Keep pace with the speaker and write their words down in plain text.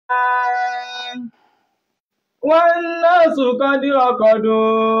والناس قد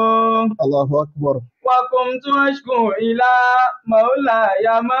رقدوا Allahu akbar. وقمت أشكو إلى مولاي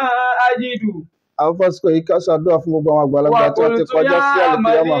ما أجد Àwọn fásitì yìí ká ṣàdúrà fún gbogbo àwọn àgbàlagbà tí wọ́n ti وقلت kọjá sí يا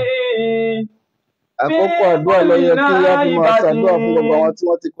àlùkìyámà. مليك Àkókò àdúrà ló yẹ kí á fi máa ṣàdúrà fún gbogbo àwọn tí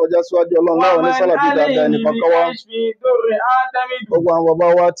wọ́n ti kọjá síwájú Ọlọ́run láwọn onísàlàbí dáadáa ẹnìkọ̀ọ̀kan wá. Gbogbo àwọn bàbá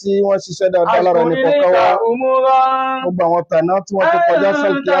wa tí wọ́n ṣiṣẹ́ dáadáa lára ẹnìkọ̀ọ̀kan wá. Gbogbo àwọn tàná tí wọ́n ti kọjá sí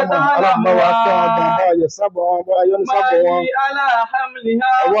àlùkìyámà. Aláàbá wa kẹ́ wọn dàn bá ayọ̀ sábọ̀ wọn bá ayọ́ ní sábọ̀ wọn.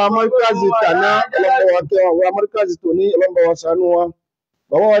 Àwọn Amẹ́ríkàzì tàná ọlọ́mọ wa kẹ́ wọn. Àwọn Amẹ́ríkàzì tòní ọlọ́mọ wa ṣàánú wọn.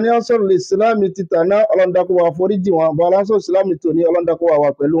 Bàbá wa ní Ansarul Islam ti tàná ọlọ́ndàkọ̀ wa foríjì wọn. Bàbá Ansarul Islam tòní ọlọ́ndàkọ̀ wa wà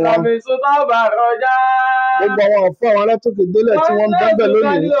pẹ̀lú wọn. Gbogbo àwọn ọ̀fọ́ àwọn alátòkè délẹ̀ tí wọ́n ń dábẹ̀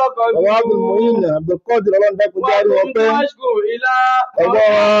lónìí. Àwọn Abdulmuyin Abdulkadir ọlọ́ndàkọ̀ járí wọn pẹ́.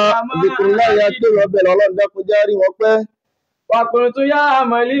 Ẹ̀gbọ́n Abdulkuláyà Akéwì ọbẹ̀ ọlọ́ndàkọ̀ járí wọn pẹ́.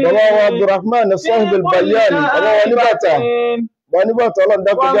 Bàbá wa Abdulrahman Sahib al-Bayan bàbá wa níbàtà. Wọ́n ní bàtà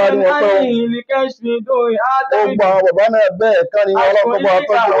ọlọ́ndàkọ̀ járí wọn pẹ́. Gbogbo àwọn bàbá náà bẹ́ẹ̀ kárí wọn ọlọ́kọ̀ bá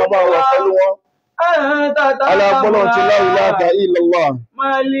tọ́jú wọn bá wà pẹ̀lú wọn. Aláàpọ̀lọ̀ ti la ilaha illallah.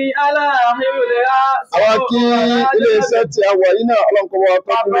 Àwọn kí ilé-iṣẹ́ tí a wà yìí náà ọlọ́nkọ̀ wa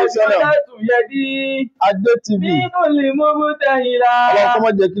tọ́jú ilé-iṣẹ́ náà. Adé TV. Ọlọ́nkọ̀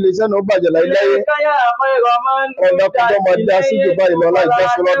máa jẹ́ kí ilé-iṣẹ́ náà ó bàjẹ́ láíláyé. Ọ̀dọ́kọ̀jọ́ máa dá sí jù báyìí lọ láì jẹ́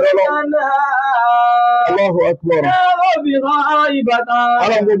sọ́lọ́ dọ́lọ́. Allahu akbar.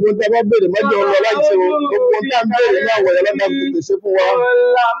 Àwọn gbogbo tí a bá béèrè mọ́jọ́ lọ láì ṣe o. Gbogbo tí a ń béèrè ní àwọ̀ yẹn lọ́dà tètè ṣe fún wa.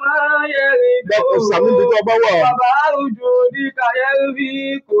 Dọ́kọ̀ sàmì bí tó bá wà.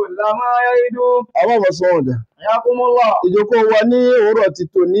 Àwọn ọmọ sọ ọ̀dà. Ìjókòó wa ní òwúrọ̀ ti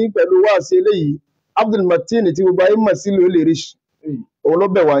tòní pẹ̀lú wáàsí eléyìí. Abdul Matin tí gbogbo ayé mọ̀ sí ló lè rí. Òun ló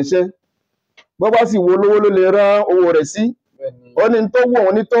bẹ̀ wá ń ṣẹ́. Bọ́ bá sì wo lówó ló lè rán owó rẹ̀ sí. Ó ní tó wù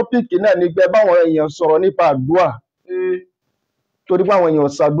òun ní tọ́pìkì náà ní gbẹ báwọn èèyàn sọ̀rọ̀ nípa àdúrà. Torí pé àwọn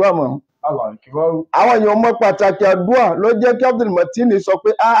èèyàn ṣàdúrà mọ́. Àwọn èèyàn mọ̀ pàtàkì àdúrà ló jẹ́ kí Abdul Matin sọ pé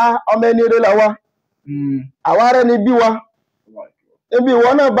ọmọ ẹni eré la wá. Àwa rẹ̀ ni bí wa. Ibi ìwọ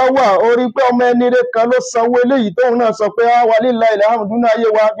náà bá wà orí pé ọmọ ẹni eré kan ló sanwó eléyìí tóun náà sọ pé wà lílá ilẹ̀ àmùdúnà ayé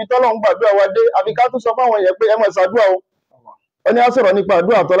wa bí tọ́lọ́run gbàdúrà wa dé àbí ká tún sọ fáwọn èèyàn pé ẹ máa ṣàdúrà o. Ó ní á sọ̀rọ̀ nípa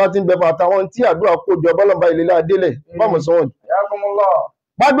àdúrà tọ́lá tí ń bẹ fún àtàwọn tí àdúrà kó jọ bọ́lọ́mbà ìlélá délẹ̀ bọ́ọ̀mù sọ́wọ́n.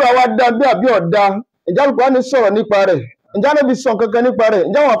 Bádùn àwa dá bí àbí ọ̀dá ìjà Al-Qur'ani ní sọ̀rọ̀ nípa rẹ̀ ìjà Ànábì sọ kankan nípa rẹ̀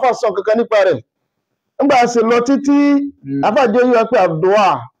ìjà àwọn àfà sọ kankan nípa rẹ̀. Nígbà sì lọ títí àfàjọ yìí wá pé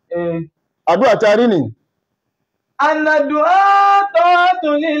àdúrà tí a rí nì.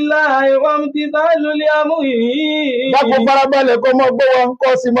 Ta'atun lillahi wa imtithalul amri. Dákun farabalẹ̀ kọ́ mọ́ gbọ́ wọn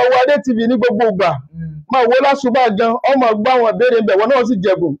kọ́ sí mọ́ wọlé TV ní gbogbo ìgbà. Máa wo lásùbà gan ọmọ gbá wọn béèrè ń bẹ̀ wọ́n náà sì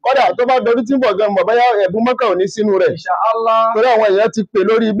jẹ̀bùn. Kọ́dà tó bá dorí tí ń bọ̀ gan mọ̀ báyá ẹ̀bùn mọ́kà ò ní sínú rẹ̀. Torí àwọn èèyàn ti pè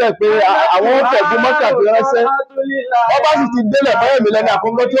lórí bẹ́ẹ̀ pé àwọn ó fẹ̀bùn mọ́kà fi ránṣẹ́. Wọ́n bá sì ti délẹ̀ báyọ̀ mi lẹ́nu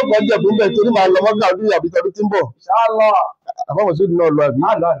àkọ́kọ́ tí ó kọ́ jẹ̀bùn bẹ̀ torí máa lọ mọ́kà ọdún àbí tọdún tí ń bọ̀. Àbáwọ̀ sódì náà lọ àbí.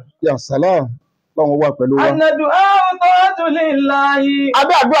 Yà sálàm lọ́wọ́ wà pẹ̀lú wa. Ta'atun lillahi.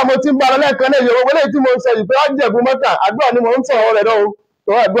 Abẹ́ àdúrà mo ti ń bá ara lẹ́ẹ̀kan náà yòówó wọlé tí mo ń sọ ìpé á jẹ̀bùn mọ́kà àdúrà ni mo ń sọ̀rọ̀ rẹ̀ náà o.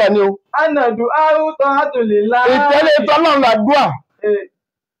 Tó àdúrà ni o. Ta'atun lillahi. Ìtẹ̀lé tọ́lọ́run làdúà.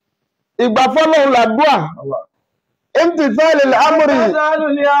 Ìgbà fọ́lọ́run làdúà. Imtithalul amri.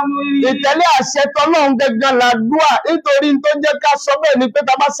 Ìtẹ̀lé àṣẹ tọ́lọ́run gẹ́gẹ́ làdúà. Nítorí tó jẹ́ ká sọ bẹ́ẹ̀ ni pé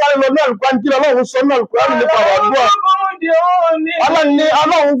ta bá sáré lọ náà Al-Qur'an kí Ọlọ́run sọ náà Al-Qur'an nípa àdúà. Ọlọ́run ní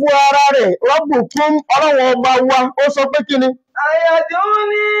Ọlọ́run fún ara rẹ̀ rabbukum Ọlọ́run ọba wa ó sọ pé kí ni?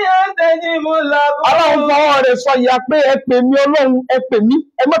 Ayaduni astajibu lakum. Ọlọ́run fọwọ́ rẹ̀ sọ ìyá pé ẹ pè mí Ọlọ́run ẹ pè mí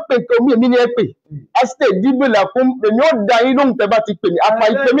ẹ má pè kò mí èmi ni ẹ pè. Astajibu lakum èmi ó da yín lóhùn tẹ́ bá ti pè mí àpá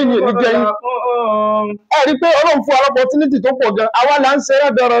ìpè mí ni èmi jẹ́ yín. Ẹ rí i pé Ọlọ́run fún opportunity tó pọ̀ gan àwa là ń ṣe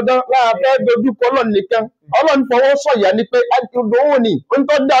rẹ́dọ̀rọ̀dọ̀ láàfẹ́ dojúkọ Ọlọ́run nìkan. Ọlọ́run fọwọ́ sọ ìyá ni pé ìdòwò ni ó ń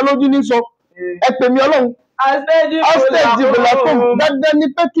tọ́ da lójú ní sọ ẹ pè mí Ọlọ́run. Astajibu lakum dandan ni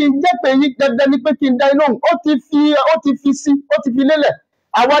pé kí n jẹ́ pé yín dandan ni pé kí n dá iná ó ti fi lélẹ̀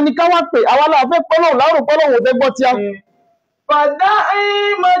àwa ni ká wá pè àwa la fẹ́ pọ́lọ́hùn láàrùn pọ́lọ́hùn ò fẹ́ gbọ́ tí a. Fada'i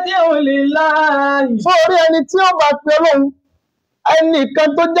mati'u lillahi. Fún orí ẹni tí ó bá pe Ọlọ́run ẹnìkan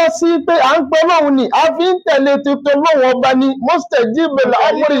tó já sí pé à ń pe Ọlọ́run ni a fi ń tẹ̀lé tuntun lóhùn ọba ni mustajibul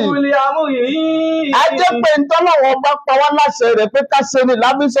amri. A jẹ́ pé ntọ́lọ́hùn ọba pa wá láṣẹ rẹ̀ pé ká ṣe ni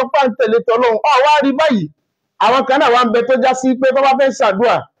lábí sọ pé à ń tẹ̀lé tọ́lọ́hùn àwa rí báyìí. Àwọn kan náà wà ń bẹ tó já sí pé tó bá fẹ́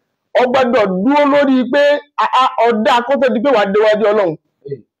ṣàdúrà ó gbọ́dọ̀ dúró lórí pé ọ̀dà kó tó di pé wàá déwájú Ọlọ́run.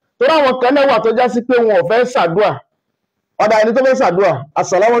 Torí àwọn kan náà wà tó já sí pé wọn ò fẹ́ ṣàdúrà. Ọ̀dà ẹni tó fẹ́ ṣàdúrà,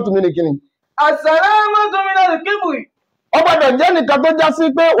 as-salamatu min kíni. As-salamatu minal kibri. Ó gbọ́dọ̀ jẹ́ nìkan tó já sí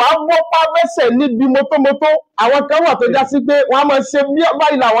pé wàá bọ́ pa bẹ́sẹ̀ níbi mọ́tómọ́tó. Àwọn kan wà tó já sí pé wọ́n á máa ṣe bí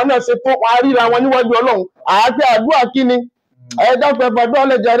báyìí làwọn náà ṣe tó wọ́n á ríra wọn níwájú Ọlọ́run. Àáké àdúrà kí ni? Dápẹ́ fàdúrà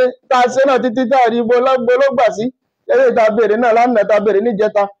lè jàre tá a ṣe náà títí tá a rí ibo ló gbà sí. Eré ìta béèrè náà lánàá ta béèrè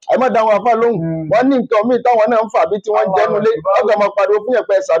níjẹta. Àìmọ́ da wọn àfà lóhùn. Wọ́n ní nǹkan míì táwọn náà ń fà bí tí wọ́n ń jẹnu lé. Ọ̀gá máa pariwo fún yẹn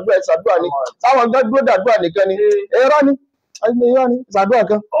pé ẹ̀sàdúrà ni. Táwọn gbọ́ dúró dàdúrà nìkan ni. Irọ́ ni. Irọ́ ni. Ẹ̀sàdúrà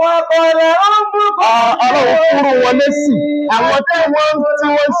kan. Ọlọ́run fúru wọn lésì. Àwọn tí wọ́n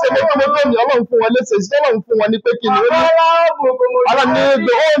ń ṣe mọ́tòmọ́tò ni Ọlọ́run fún wọn lésì. Ṣé Ọlọ́run fún wọn ní pé kí ni ó ní? Ọlọ́run ní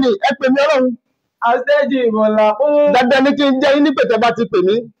gbé ó ní ẹ pè mí Ọlọ́run. Àṣẹ́jì ìbọ̀là fún. Dandan ni kí n jẹ́ yín ní pètè bá ti pè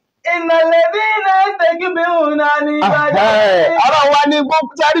mí. Ìnàlẹ̀ bí iná ṣèkí bí òun náà ní ìbàdàn. Ọlọ́run wa ní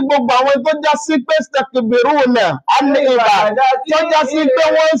gbogbo àwọn tó já sí pé ṣèkìbìrú náà á ní ìbà tó já sí pé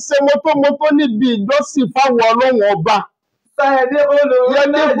wọ́n ń ṣe mọ́tòmọ́tò níbi ìjọsìn fáwọn Ọlọ́run ọba.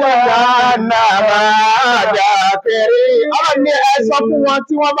 Yẹ́dẹ́gbọ̀n náà máa dà kiri. Ọlọ́run ní ẹ sọ fún wọn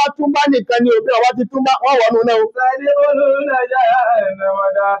tí wọ́n bá tún bá nìkan ní òbí ọba ti tún bá wọ́n wọnú náà.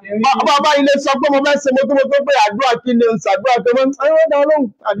 Bàbá ilé sọ pé mo fẹ́ ṣe mọ́tòmọ́tò pé àdúrà kí ni ṣàdúrà tó mọ́. Ẹ̀rọ dá lóhùn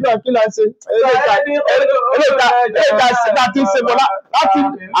àdúrà kí la ṣe. Ẹ̀rọ ti ṣe bọ̀ láti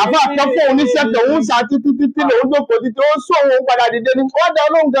àbá àtọ́fọ́ oníṣẹ́kẹ̀ òun ṣá títí lòun jókòó títí ó sún òun padà dìde ni. Wọ́n dá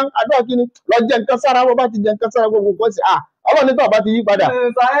lóhùn gan àdúrà kí ni lọ jẹ nǹkan sára wọ́n bá ti jẹ nǹkan sára gbogbo kọ́ sí. Ọlọ́run ní tó bá ti yí padà.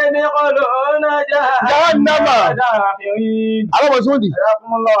 Jahannama. Alábọ̀sọ́dì.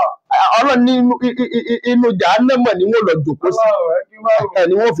 Ọlọ́run ní inú Jahannama ni wọ́n lọ jòkó sí.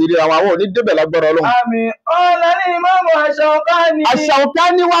 Ni wọ́n fi rí àwọn òní débẹ̀ lágbára Ọlọ́run. Àmín. Ọ̀la ní ìmáàmù Aṣàukání.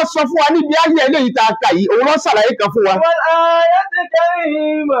 Aṣàukání wá sọ fún wa níbi ayé eléyìí tá a kà yìí, òun ló ṣàlàyé kan fún wa. Wal ayatil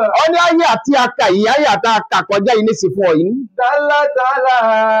karima. Ó ní ayé àti aka yìí, ayé àti aka kọjá yìí ní sí fún ọ yìí. Dalla ta'ala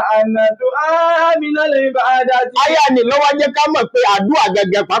anna du'a minal ibadati. Ayé àní lọ́wọ́ jẹ́ ká mọ̀ pé àdúrà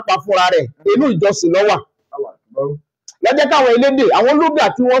gẹ́gẹ́ pàápàá fúnra rẹ̀ inú ìjọsìn ló wà. Lọ́jọ́ káwọn elédè àwọn olóògbé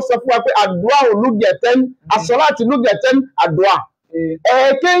àti wọ́n sọ fún wa pé àdúrà olùgẹ̀tẹ́n àsọ̀láàtì olùgẹ̀tẹ́n àdúrà.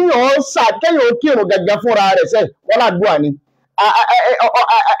 Kéèyàn kírun gẹ́gẹ́ fúnra rẹ̀ sẹ́ wọ́n ládùúà ni.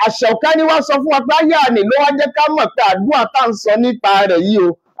 Aṣàukání wá sọ fún wa pé ayé àní ló wá jẹ́ ká mọ̀ pé àdúrà tá à ń sọ nípa rẹ̀ yìí o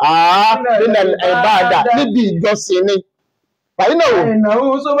nínú ìbádà níbi ìjọsìn ni. Fàyínà o. Innahu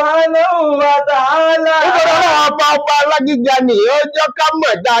subhanahu wa ta'ala. Nítorí ọba alágíga ni ọjọ́ ká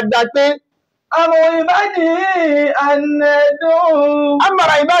mọ̀ dáadáa pé. Àwọn ìbádì ànẹ́dùn.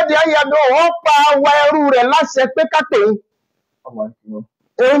 Amara ìbádì ayàdùn wọ́n pa àwa ẹrú rẹ̀ láṣẹ pé ká pè é.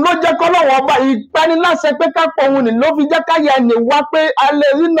 Òun ló jẹ́ kọ́lọ́wọ́ ọba ìpaniláṣẹ pé ká pọ̀ òun ni ló fi jẹ́ ká yẹ ẹni wá pé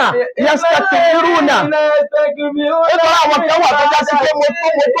alẹ́ rínà yẹ́sẹ̀kìrúnà. Nítorí àwọn kan wà tó já sí pé mo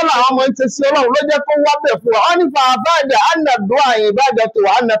tó làwọn ọmọ ń ṣe sí Ọlọ́run ló jẹ́ kó wá bẹ̀ fún wa. Wọ́n ní fàáfáàdà àna dùá ìbádà tó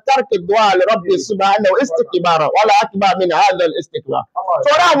wà àna tárkì dùá li rabbi subhanahu istikbara wala akbar min hadha al-istikbar.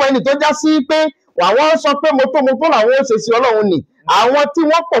 Torí àwọn ẹni tó já sí pé àwọn sọ pé mo tó làwọn ó ṣe sí Ọlọ́run ni. Àwọn tí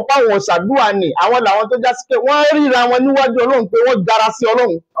wọ́n pọ̀ páwọn ṣàdúrà ni àwọn làwọn tó já sí pé wọ́n ríra wọn níwájú Ọlọ́run pé wọ́n gara sí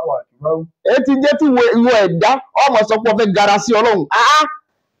Ọlọ́run. Èyí ti jẹ́ tí ìwọ ẹ̀dá ọmọ sọ pé wọ́n fẹ́ gara sí Ọlọ́run.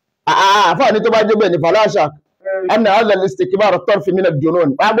 Àfáàní tó bá jẹ́ bẹ́ẹ̀ ní fàlàṣà ẹnì àwọn istikbar tarfi min al-junun.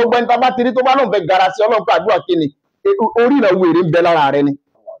 Gbogbo ẹni tó bá ti rí tó bá lóun fẹ́ gara sí Ọlọ́run pé àdúrà kí ni orí ìrẹ̀ wèrè ń bẹ lára rẹ ni.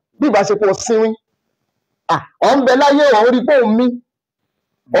 Bí ìbá ṣe pé o sínwín ọ̀ ń bẹ láyé ọ̀ ń rí pé òun mí.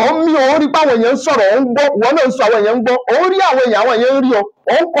 Òun mí òun rí páwọn èèyàn ń sọ̀rọ̀ òun gbọ́ wọn náà ń sọ àwọn èèyàn ń gbọ́ òun rí àwọn èèyàn ń rí ọ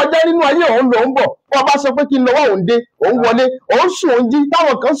òun kọjá nínú ayé òun lọ ń bọ̀ wọ́n bá sọ pé kí n lọ́wọ́ òun dé òun wọlé òun sùn òun jí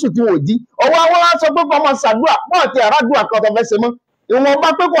táwọn kan sùn tí wọn ò jí ọwọ́ àwọn wá sọ pé kọ́ máa ṣàdúrà wọ́n ti àràdúrà kan tó fẹ́ ṣe mọ́ ìwọ̀n bá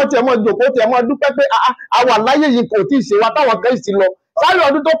pé kọ́ tiẹ̀ mọ́ jòkó tiẹ̀ mọ́ dúpẹ́ pé àwa láyé yìí kò tí ì ṣe wa táwọn kan sì lọ sáré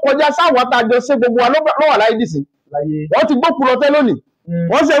ọdún tó kọjá sáwọn tá a jọ ṣe gbogbo wa lọ́wọ́ láyé dì sí wọ́n ti gbókù lọ tẹ́ lónìí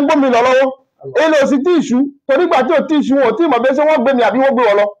wọ́n ṣe ń gbómi lọ lọ́wọ́ èlò sì tí ìṣú torígbà tí ò tí ìṣú wọn ò tí ì mọ̀ bí ṣé wọ́n gbé mi àbí wọ́n gbé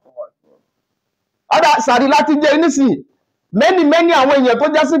wọn lọ. Ọ̀dà sàrí láti jẹ́ nísìnyí mẹ́ni àwọn èèyàn tó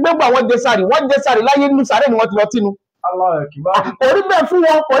já sí gbẹ́gbẹ́ àwọn jẹ sàrí wọ́n jẹ sàrí láyé nínú sàrẹ́ ni wọ́n ti lọ tínú. Orí bẹ́ẹ̀ fún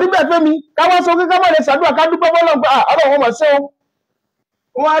wọn orí bẹ́ẹ̀ fẹ́ mi káwá sọ pé káwá lè ṣàdúrà ká dúpẹ́ bọ́lọ̀ pé Ọlọ́run mọ̀ ṣe o.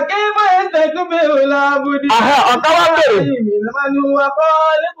 Wà kí mọ̀ ẹsẹ̀ tó bẹ̀rù lábúdí. Ọ̀ká wá bèrè.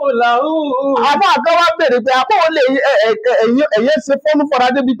 Àbá àká wá bèrè pé àbọ̀ wọn lè ẹ̀yẹ ṣe fọ́nú fọ́ra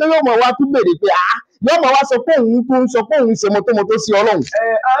débi tó yóò mọ̀ wá tún bèrè pé yóò mọ̀ wá sọ pé òun tó ń sọ pé òun ṣe mọ́tòmọ́tò sí Ọlọ́run.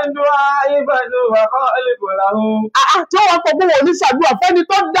 Àdúrà ìbàdàn wà kọ́ ẹlẹ́kọ̀ọ́ làwọn. Tí wọ́n kọ pé wọ́n ní ṣàdúrà fẹ́ni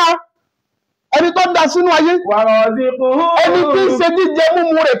tó dá ẹni tó dá sínú ayé. Ẹni tí ń ṣe jíjẹ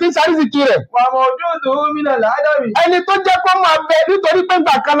múmu rẹ̀ tí ń ṣàrísìkí rẹ̀. Ẹni tó jẹ́ kó máa bẹ nítorí pé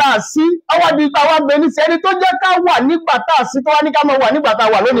gbà kan láà sí ọwọ́dì táwa bẹ ní sí ẹni tó jẹ́ ká wà nígbà tá a sí tó wá ní ká máa wà nígbà tá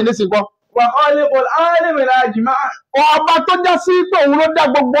a wà lónìí ní sìnkọ́. Ọba tó já sí pé òun ló dá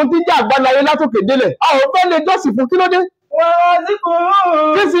gbogbo tí jẹ́ àgbáláyé látòkè délẹ̀. Àwọn fẹ́ lè jọ́sìn fún kí ló dé?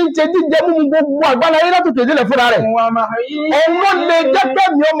 ورازقهم tí sì ń ṣe jíjẹ mímu gbogbo àgbáńlá ayé látòkè délẹ̀ fúnra rẹ̀. ومحيي òun ló lè jẹ́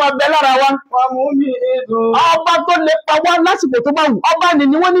kẹ́mi ó máa bẹ lára wa. ومميت ọba tó lè pa wá lásìkò tó bá wù. ọba ni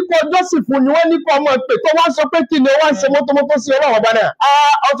wọ́n ní kó ọjọ́ sì fún ni wọ́n ní kó ọmọ ìpè tó wá sọ pé kí ni wọ́n ń ṣe mọ́tòmọ́tò sí ọlọ́run ọba náà.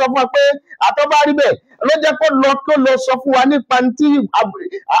 ọ sọ fún wa pé àtọ́bá rí bẹ́ẹ̀ ló jẹ́ kó lọ sọ fún wa nípa tí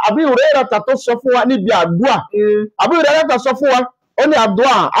Abu Hurairah tó sọ fún wa níbi àdúà. Abu Hurairah sọ fún wa ó ní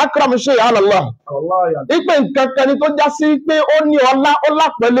àdúà akramu shay'in ala Allah. ipe nǹkan kan ni tó já sí pé ó ní ọlá ó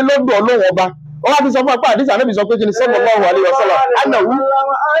lápẹ̀lẹ́ lọ́dọ̀ ọlọ́run ọba. wọ́n wá ti sọ fún apá àdìsí ànábì sọ pé kí ni sallallahu alaihi wasallam annahu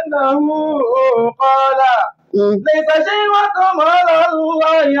qala laysa shay'un kama Allah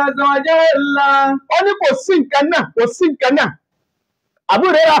azza wa jalla. ó ní kò sí nǹkan náà Abu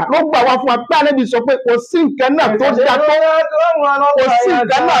Hurairah ló gbà wá fún apá ànábì sọ pé kò sí nǹkan náà tó dá tó kò sí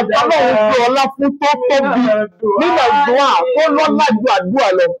nǹkan náà tọ́lọ́run fi ọlá fún tó tóbi nínú àdúrà tó lọ́lá ju àdúrà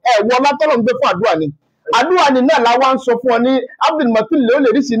lọ ẹ̀wọ̀n ọlá tọ́lọ́run gbé fún àdúrà ni. àdúrà ni náà la wá ń sọ fún ọ ní Abdulmatin lè ó lè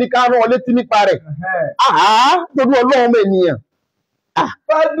rí sí ní ká rán ọ létí nípa rẹ̀. torí ọlọ́run ọmọ ènìyàn.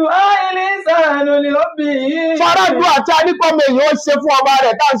 Fàdùá ilé ìsànù ni ó bì í. Fọ́nrán àdúrà tí a ní kọ́ ọmọ èèyàn ó ṣe fún ọba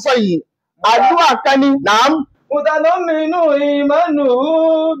rẹ̀ tá à ń sọ yìí. Àdúrà kan ni nàám. Mùtàdọ́mìnú ìmánù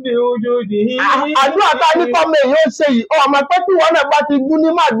bí ojú dì í. Àdúrà tá a ní kọ́ ọmọ èèyàn ó ṣe yìí. Ọmọ pé tí wọ́n náà bá ti gún ní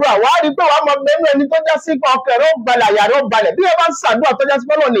màdúrà, wàá rí pé wàá mọ bẹ́ẹ̀ ẹni tó já sí kan ọkàn rẹ̀ ó balẹ̀, àyà rẹ̀ ó balẹ̀. Bí ẹ bá ń ṣàdúrà tó já sí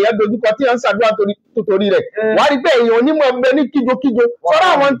fọ́lọ́ nìyẹn dojúkọ tí ẹ ń ṣàdúrà torí rẹ̀. Wàá rí pé èèyàn onímọ̀ ẹgbẹ́ ní kíjokíjo. Sọ́rọ́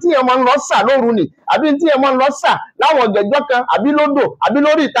àwọn tí ẹ máa ń lọ sà lóru ni, àbí tí ẹ máa ń lọ sà láwọn ọ̀gẹ̀jọ́ kan, àbí lódò, àbí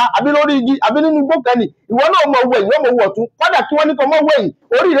lórí ìta, àbí lórí igi, àbí nínú igbó kan ni. Ìwọ náà mọ wẹ̀yìn, ó mọ wọ̀ tún. Kọ́dà kí wọ́n ní kọ́ mọ́ wẹ̀yìn,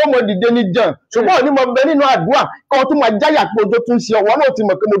 orí rẹ̀ ó mọ dìde ní jàn. Ṣùgbọ́n òní mọ bẹ nínú àdúrà kọ́ ọ tún máa jáyà pé ojú tún ṣe ọwọ́ náà ti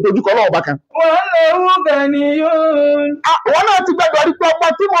mọ̀ pé mo dojúkọ lọ́wọ́ bá kan. Wọ́n lè wú bẹ̀ni yóò. Àwọn náà ti gbẹ́dọ̀ rí pé ọba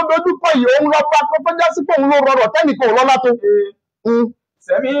tí mo dojúkọ yìí òun lọ́ba kan tó já sí pé òun ló rọrọ̀ tẹ́nìkan ò lọ́lá tó.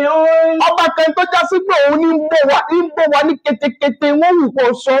 Sẹ̀mí òun. Ọba kan tó já sí pé òun ní ń bọ̀ wá ní ketekete wọ́n wù kó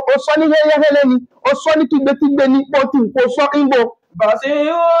sọ, ó sọ ní hẹ́hẹ́hẹ́lẹ́ ni, ó sọ ní kígbetígbe ni, bó ti wù kó sọ ń bọ̀.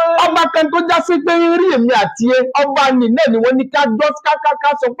 Ọba kan tó já sí pé rí èmi àti ẹ ọba nì náà ni wọ́n ní ká jọ́ ká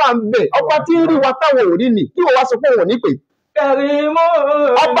sọ pé à ń bẹ̀ ọba tí ń rí wa táwọn ò rí ni kí wọ́n wá sọ pé òun ò ní pè.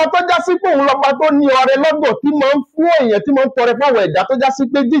 Ọba tó já sí pé òun lọ́ba tó ní ọrẹ lọ́dọ̀ tí máa ń fún èèyàn tí máa ń tọrẹ fáwọn ẹ̀dá tó já sí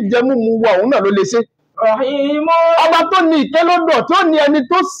pé jíjẹ múmu wa òun náà ló lè ṣe. Ọba tó ní ìkẹ́ lọ́dọ̀ tó ní ẹni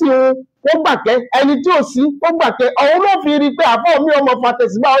tó sì ń ó gbàkẹ́ ẹni tí ò sí ó gbàkẹ́ òun ló fi rí i pé àfọ̀ mi ọmọ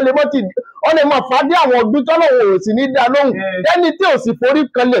fàtẹ̀síbá ó lè mọ̀ fàdé àwọn ọdún tọ́lọ́wọ̀ ò sì ní dá lóhùn ẹni tí ò sì forí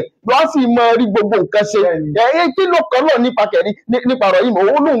kanlẹ̀ lọ́ sì mọ rí gbogbo nǹkan ṣe kí ló kọ́ lọ nípa kẹ̀rí nípa ọ̀rọ̀ yìí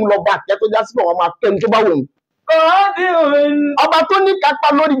òun lòun lọ bá àkẹ́ tó já sí wọn máa kẹ́ni tó bá wò ó. Ọba tó ní kápá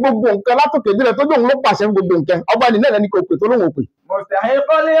lórí gbogbo nǹkan látòkè délẹ̀ tó lóun ló pàṣẹ gbogbo nǹkan ọba nìyẹn lẹni kò pè tó lóun ò pè.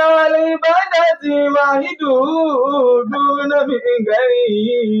 Mùsàáhìkọ́lé ọ̀lẹ́ ìbádà ti máa hídù dúnà bí ngẹ́rì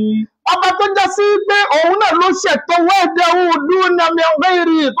yìí. Ọba tó já sí pé òun náà ló ṣètò wẹ́ẹ̀dẹ̀ òun dúnà mi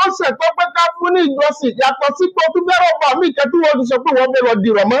ọ̀gbẹ́rì tó ṣètò pé ká fún ní ìjọsìn yàtọ̀ sí pé o tún fẹ́ràn ọba mi kẹ́tù wọ́n ti sọ pé wọ́n fẹ́ lọ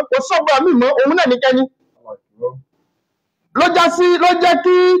dìrọ̀ mọ́ kò sọ́ba mi mọ́ òun náà nìkẹ́ni. Ló jẹ́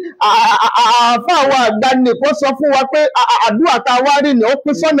kí àfáàwọ̀ àgbà nìkan sọ fún wa pé àdúrà tá a wá rí ni ó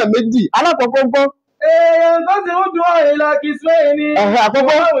pín sọ́nà méjì alákọ̀ọ́kọ́ ńkọ́. Èèyàn tó sì ń dùn ìlà kìsùn ẹni.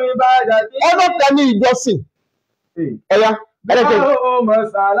 Àkọ́kọ́ ọlọ́pàá ní ìjọsìn. Ẹ̀yà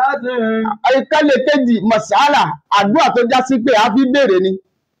ìkálẹ̀ kejì mọ̀sálà àdúrà tó já sí pé a fi béèrè ni.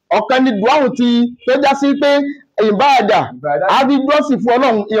 Ọ̀kan ni dùáhùn tó já sí pé ìbáàdà a fi jọ́sìn fún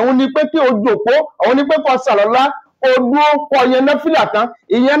Ọlọ́run ìhun ni pé kí o jòkó òun ni pé kó sàlọ́lá odúó kọ ìyẹn náfìlà tán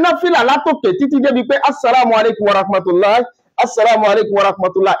ìyẹn náfìlà látòkè títí débi pé assalamu alaikum wa rahmatullahi assalamu alaikum wa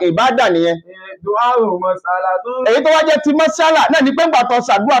rahmatullahi ìbádà nìyẹn. Èyí tó wá jẹ́ ti mọ́sálà náà ni pé ńgbà tó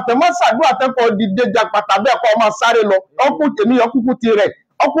ṣàdúrà tán mọ́ ṣàdúrà tán kọ́ dìde jàpàtà bẹ́ẹ̀ kọ́ ọmọ sáré lọ ọkùn tèmi ọkùnkùn ti rẹ̀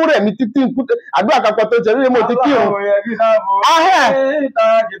ọkùnrin mi títí àdúrà kankan tó ṣe rí mo ti kírun.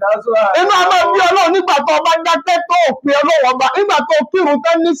 Inú àmọ́ bí Ọlọ́run nígbà tó bá dákẹ́ tó òpin Ọlọ́run ọba nígbà tó kírun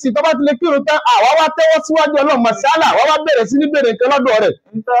tán nísì tó bá ti lè kírun tán àwa wá tẹ́wọ́ síwájú Ọlọ́run mọ̀sálà àwa wá bẹ̀rẹ̀ sí ní bèrè nǹkan lọ́dọ̀ rẹ̀.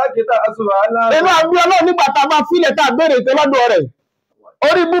 Inú àbí Ọlọ́run nígbà tá a bá fílẹ̀ tá a bèrè nǹkan lọ́dọ̀ rẹ̀.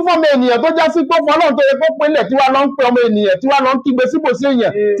 Orí bú fọ́mọ ènìyàn tó já sí pé fún Ọlọ́run tó yẹ kó pinlẹ̀ tí wá lọ ń pe ọmọ ènìyàn tí wá lọ ń kígbe síbòsí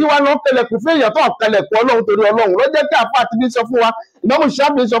èèyàn tí wá lọ ń kẹlẹ̀kùn fún èèyàn tó kẹlẹ̀kùn Ọlọ́run torí Ọlọ́run ló jẹ́ kí àfa àti bí sọ fún wa Ìmámù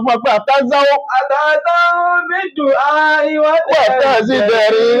Ṣáfi'í sọ fún wa pé àtàzáwó bí dùn àìwá sí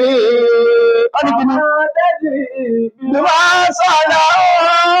bẹ̀rẹ̀ ọ́nìkìní bí máa sọ̀rọ̀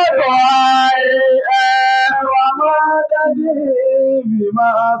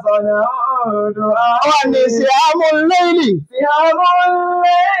ọ̀dọ̀ wọ́n ní sí àmúlẹ́lì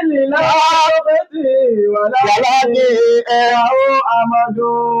láàbẹ̀tì wà láti ẹ̀rọ àmàdù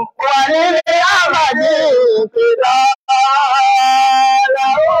wà nílé àmàdì ìpìdá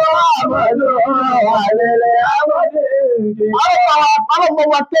láwọ́ àmàdù wà nílé àmàdì ọlọ́mọ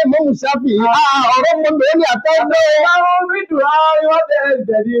wa kẹ́ mọ́ Mùsáfì ọ̀rọ̀ mọ́ mi ó ní àtọ́gbẹ́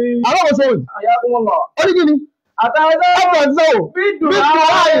aláwọ̀sọ̀ orígìní àtọ́gbẹ́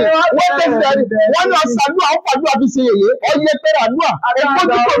wọ́n lọ sàdúrà ó fàdúrà fi ṣe yèyé ọyẹ pẹ́rẹ́ àdúrà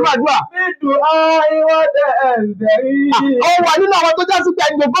ẹgbójú tó ní àdúrà ó wà nínú àwọn tó jásí pé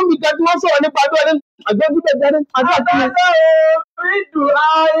ẹgbẹ́ gómìnà tí wọ́n sọ̀rọ̀ nípa àdúrà ní àgbẹ̀dúgbẹ̀ jáde àdúrà tí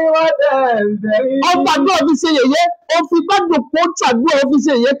ó fàdúrà fi ṣe yèyé ó fi gbádùn kó tàdúrà ó fi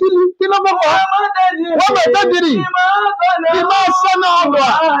ṣe yèyé kí ló fẹ́ kọ́ wọ́n bẹ̀ tó dìrì bí máa sọ́nà ọ̀rọ̀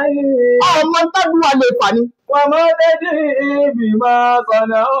ọmọ tàdúrà lè fà ní. Ọmọ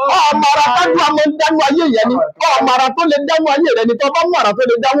ara tàdúrà mọ́ ń dánú ayé yẹn ni ọmọ ara tó lè dánú ayé rẹ ni tó bá mú ara tó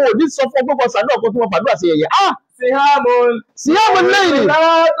lè dánú òní sọ fún gbogbo sàdúrà kó tí wọ́n fàdúrà sí yẹyẹ. Síhámù lẹ́yìn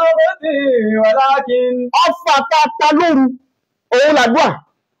ọfà tata lóru òun làdúrà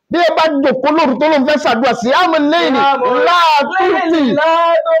bí ẹ bá jòkó lóru tó ló ń fẹ́ sàdúrà síhámù lẹ́yìn láàtúntì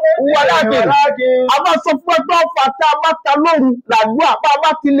wàláàkìn a bá sọ fún ẹgbẹ́ ọfà tá a bá ta lóru làdúrà bá a bá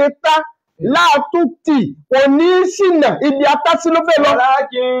ti lè ta láàtúntì kò ní ṣìnà ibi atásí ló fẹ́ lọ.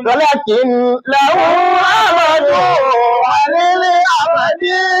 Wàláàkìn làwọn àmàdù àlélé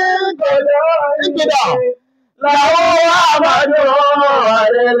àmàdí ìgbìdà làwọn àmàdù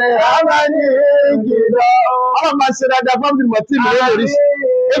àlélé àmàdí ìgbìdà. Ọlọ́run máa ṣe dáadáa fún mi mọ̀tí mi lórí.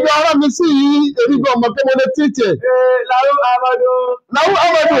 Ebi ọ̀rọ̀ mi sí yìí èmi gan ọmọ pé mo lè tíìtì ẹ̀. Làwọn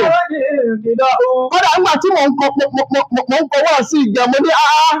àmàdù. Kọ́dà ńgbà tí mò ń kọ wá sí ìgbà mo ní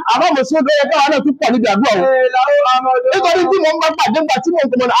àbámọ̀sí ó bẹ́ẹ̀ káwọn náà tún pọ̀ níbi àdúrà o. Nítorí tí mo ń bá pàdé ńgbà tí mò ń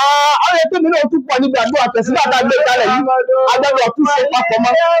kọ mọ́ ọ̀rẹ́ tèmi náà tún pọ̀ níbi àdúrà tẹ̀síbà tá a gbé kalẹ̀ yìí. Agbẹ́bọ̀ tún ṣe papọ̀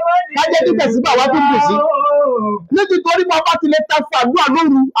mọ́. Kájẹ́ kí tẹ̀síbà wá tún kù sí. Nítorí bá bá ti lè ta fún àdúrà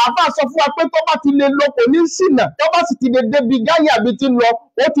lóru, àbá sọ fún wa pé tó bá ti lè lọ kò ní ṣìnà, tó bá sì ti lè débi gáyà bí ti lọ,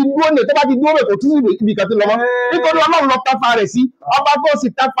 ó ti dúró ní tó bá ti dúró rẹ̀ kò tún sí ibi kan ti lọ mọ́. Nítorí Ọlọ́run lọ tafa rẹ̀ sí, ọba tó sì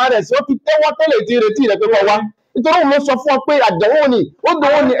tafa rẹ̀ sí, ó ti tẹ́wọ́ tó lè ti retí rẹ̀ pé wọ́n wá. Nítorí òun ló sọ fún ọ pé àdánwò ni, ó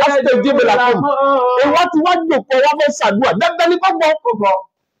dánwò ni ẹ́sítẹ̀ jíbìlà fún mi. Èwọ́ ti wá jòkó wá fẹ́ ṣàdúrà, dandan ní kọ́gbọ́.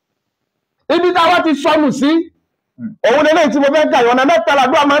 Ibi tá a wá ti sọnù sí, òun lè léyìí tí mo fẹ́ gbà yọ̀nà mẹ́ta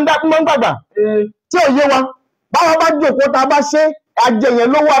làdúrà máa ń gbàgbà. Tí ò yé wa, báwa bá jòkó tá a bá ṣe àjẹyàn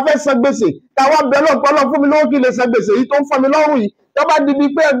lówó afẹ́ san gbèsè, táwa bẹ lọ́pọ̀lọ́ fún mi lówó kí lè san gbèsè yìí tó ń fọ́ mi lọ́rùn yìí. Tó bá di bí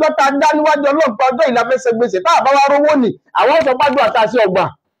pé ẹgbẹ́ ta dá níwájú ọlọ́pàá ọjọ́ ìlàfẹ́sẹ̀ gbèsè tá àbá wa rówó nì àwọn sọ pàdé àtàṣe ọgbà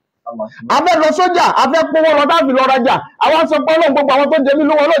afẹ́ lọ sójà afẹ́ kówó lọ dábì lọ rajà àwọn sọ pé ọlọ́run gbogbo àwọn tó jẹ mí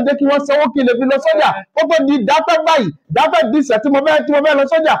lówó ọlọ́run jẹ́ kí wọ́n sanwó kí lè fi lọ sójà kó tó di dátà báyìí dátà dísẹ̀ tí mo fẹ́ lọ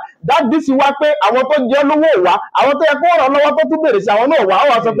sójà dádìsí wá pé àwọn tó jẹ́ lówó wá àwọn tó yẹ kó ràn lọ́wọ́ tó tún bèrè sí àwọn náà wá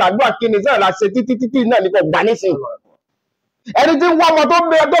àwọn sọ pé àdúrà kí ni sẹ́yìn la ṣe títí náà ní kò gbà nísìnyí. Ẹni tí ń wá ọmọ tó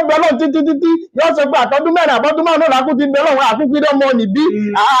bẹ ọlọ́run títí yóò sọ pé àtọ́dún mẹ́rin àbọ́dún márùn náà lákùn ti bẹ ọlọ́run àkúkúdé ọmọ nìbí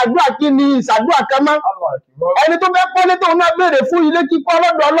àdúrà kí ni ìṣàdúrà kan mọ́. Ẹni tó fẹ́ kọ́lé tóun náà béèrè fún ilé kíkọ́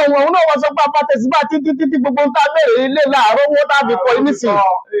lọ́dọ̀ ọlọ́run òun náà wọ́n sọ pé apátẹ̀síbà títí gbogbo ń tá béèrè ilé láàárọ̀ owó tá a fi kọ́ nísìn.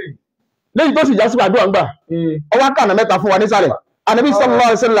 Léyìí tó sì já sí àdúrà ńgbà ọwọ́ kànáà mẹ́ta fún wa nísàlẹ̀ Ànábì sallallahu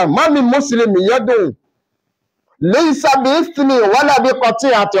alaihi wasallam má mi mùsùlùmí yadun laysa bi ithmi wala bi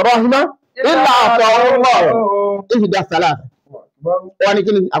qati'ati rahima illa ata'ahu Allah ihda thalatha. Wọ́n ní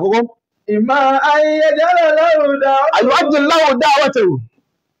kí ni àkọ́kọ́? Ìmọ̀ ayédèrè lọ́wọ́dà. Àyọ̀dì láwùdá àwọ̀tẹ̀wò.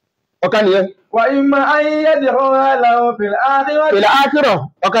 Ọ̀kan nìyẹn. Wà ìmọ̀ ayédèrè lọ́wọ́ fil akhirah. Fil akhirah.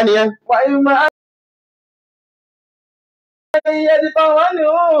 Ọ̀kan nìyẹn. Wà ìmọ̀ ayédèrè wọ́n ní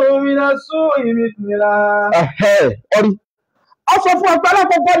omi náà sún ìmìtìlá. Ọ̀rí. Ó sọ fún ọ̀pẹ́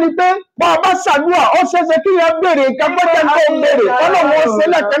alákọ̀ọ́kọ́ ni pé bá a bá ṣàdúrà ó ṣeéṣe kí yẹn béèrè nǹkan pẹ́jẹ́ tó ń béèrè ọlọ́run ó ṣe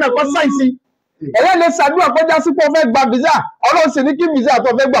lẹ́kẹ̀ẹ́ kọ́ sáìsì. Ẹ̀yẹ́ lè ṣàdúrà kó já sí pé ó fẹ́ gba visa ọlọ́run sì ní kí visa tó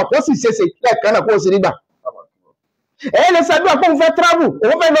fẹ́ gbà kó sì ṣeéṣe lẹ́ẹ̀kan náà kó sì rí gbà. Ẹ̀yẹ́ lè ṣàdúrà kó ń fẹ́ travel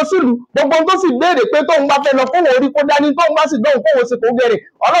òun fẹ́ lọ sílùú gbogbo tó sì béèrè pé tóun bá fẹ́ lọ kóun orí kó dání tóun bá sì dọ́hùn kóun sì kó gẹ̀rẹ̀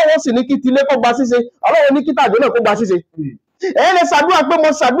ọlọ́run sì ní kí tilé kó gba ṣíṣe ọlọ́run ní kí tàjọ́ náà kó gba ṣíṣe. Ẹ̀yẹ́ lè ṣàdúrà pé mo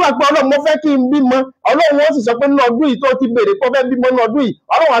ṣàdúrà pé ọlọ́run mo fẹ́ kí n bímọ ọlọ́run ó sì sọ pé nínú ọdún yìí tó ti béèrè kó fẹ́ bímọ nínú ọdún yìí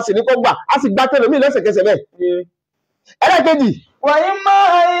ọlọ́run á sì ní kó gbà á sì gbá tẹ̀lé mi lẹ́sẹ̀kẹsẹ̀ bẹ́ẹ̀. Ẹlẹ́kejì. Wàyímọ̀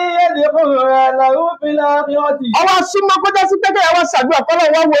ayédèrè lọ́wọ́ fil akhirah. Ọwọ́ súnmọ́ kọjá sí pẹ́kẹ́ ẹwà ṣàdúrà kọ́lọ́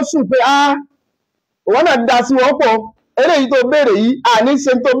wọ́n wo sùn pé wọ́n náà dá sí wọ́n pọ̀ eléyìí tó béèrè yìí àní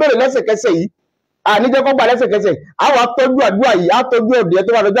ṣe tó béèrè lẹ́sẹ̀kẹsẹ̀ yìí àní jẹ́ kó gbà lẹ́sẹ̀kẹsẹ̀ àwọn atọ́jú àdúrà yìí atọ́jú ọ̀dẹ̀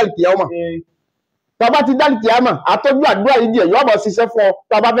tó wà lọ́jọ́ ìkìyàmọ̀ tọba ti dá ìkìyàmọ̀ atọ́jú àdúrà yìí díẹ̀ yóò bọ̀ ṣiṣẹ́ fún ọ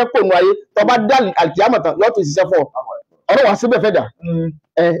tọba fẹ́ kóònù ayé tọba dá ìkìyàmọ̀ tán yóò tún ṣiṣẹ́ fún ọ ọ̀rọ̀ wá síbẹ̀ fẹ́ dà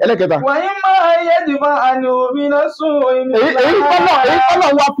ẹlẹ́kẹta. Wàyímọ̀ ayédèrè omi náà sún ìmìtìlá. Èyí kọ́nà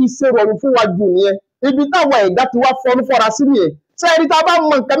wa fi ṣe rọrùn fún wa jù nìyẹn ibi táwọn ẹ̀dá ti wá fọ́nú fọ́ra sí nìyẹn sẹ́ni tá a bá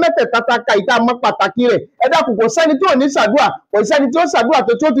mọ nǹkan mẹ́tẹ̀ẹ̀ta ta ka ìta mọ́ pàtàkì rẹ̀ ẹ dákun kò sẹ́ni tí ò ní ṣàdúà kò sẹ́ni tí ó ṣàdúà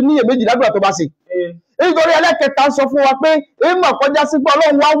tó tí ó ti níyè méjì ládùúgbà tó bá ṣe nítorí ẹlẹ́kẹta sọ fún wa pé ìmọ̀ kọjá sí pé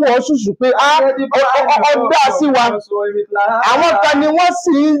ọlọ́run wá wọ̀ ọ́ ṣùṣù pé ọdá sí wa àwọn kan ni wọ́n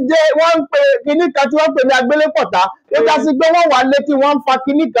sì ń jẹ́ wọ́n ń pe kinní kan tí wọ́n pè ní agbélépọ̀tá tó já sí pé wọ́n wà létí wọ́n ń fa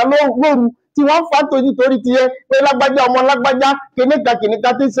kinní kan lóru tí wọ́n ń fa torí ti yẹ pé lágbájá ọmọ lágbájá kinní kan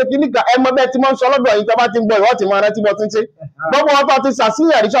tí ń ṣe kinní kan ẹ mọ bẹ́ẹ̀ tí wọ́n ń sọ lọ́dọ̀ yìí tó bá ti ń gbọ́ ìwọ́ ti máa rántí bọ́ ti ń ṣe gbogbo wọn tó ti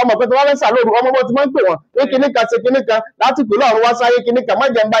ṣàṣìyàn àríṣà ọmọ pé tó bá fẹ́ sàlóru ọmọ bọ́ ti máa ń pè wọ́n pé kinní kan ṣe kinní kan láti pè lọ́run wá sáyé kinní kan má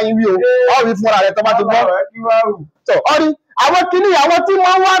jẹ́ ń bá yín wí o ọ́ rí fúnra rẹ̀ tó bá ti gbọ́ ọrí àwọn kinní àwọn tí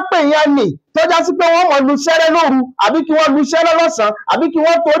wọ́n wá pè yẹn nì tó já sí pé wọ́n mọ̀ lu ṣẹ́rẹ́ lóru àbí kí wọ́n lu ṣẹ́rẹ́ lọ́sàn-án àbí kí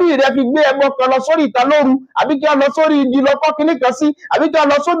wọ́n torí rẹ̀ fi gbé ẹbọ kan lọ sórí ìta lóru àbí kí wọ́n lọ sórí igi lọ kọ́ kinní kan sí àbí kí wọ́n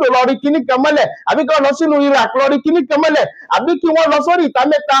lọ sódò lọ rí kinní kan mọ́lẹ̀ àbí kí wọ́n lọ sínú Iraq lọ rí kinní kan mọ́lẹ̀ àbí kí wọ́n lọ sórí ìta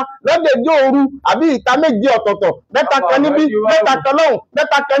mẹ́ta lọ́dẹ̀ẹ́jọ́ òru àbí ìta méje ọ̀tọ̀ọ̀tọ̀ mẹ́ta kan níbí mẹ́ta kan lọ́hùn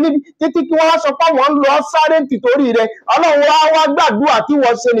mẹ́ta kan níbí títí kí wọ́n wá sọ pé wọ́n ń lọ sáré nítorí rẹ̀ Ọlọ́run wá gbàdúrà tí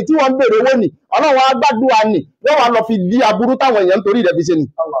wọ́n ṣe ni tí wọ́n ń béèrè owó ni Ọlọ́run wá gbàdúrà ni wọ́n wá lọ fi di aburú táwọn èèyàn nítorí rẹ̀ fi ṣe ni.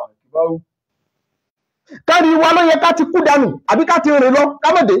 Kárí wa ló yẹ ká ti kú dànù àbí ká ti rìn lọ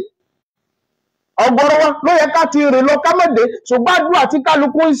kámọ̀dé ọ̀gọ̀rọ̀ wa ló yẹ ká ti rìn lọ kámọ̀dé ṣùgbọ́n àdúrà tí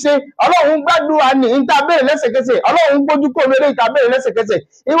kálukú ń ṣe Ọlọ́run gbàdúrà ní ìta béèrè lẹ́sẹ̀kẹsẹ̀ Ọlọ́run gbójú kò lórí ìta béèrè lẹ́sẹ̀kẹsẹ̀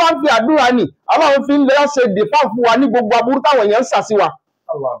ìwà ń fi àdúrà ní Ọlọ́run fi ń lè ṣe dèfà fún wa ní gbogbo aburú táwọn èèyàn ń sà sí wa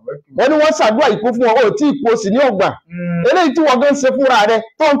wọ́n ní wọ́n ṣàdúrà ìkú fún ọ tí ìkú o sì ní ọgbà eléyìí tí wọ́n gbé ń ṣe fúnra rẹ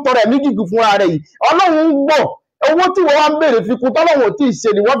tó ń tọrọ ẹ̀mí gígùn fúnra rẹ yìí Ọlọ́run ń gbọ́ owó tí wọ́n wá ń béèrè fi kún tọ́lọ́run ò tí ì ṣe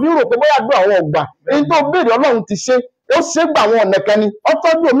ni wọ́n fi ń rò pé bóyá àdúrà àwọn ọgbà èyí tó béèrè Ọlọ́run ti ṣe ó ṣe gbà àwọn ọ̀nà kan ni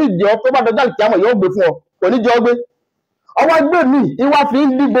ọtọ́jú omi ìdí ọ tó bá dọjá ìkí àmọ̀ yóò gbé fún ọ kò ní jọ gbé ọwọ́ gbé mi ìwà fi ń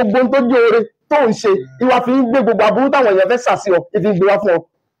dí gbogbo tó jẹ́ oore tó ń ṣe ìwà fi ń gbé gbogbo aburú táwọn èèyàn fẹ́ sàṣì ọ ìfi gbé wá fún ọ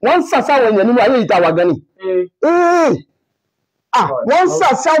wọ́n ń sàṣàwọn èèyàn nínú ayé ìta wà gan ni wọ́n ń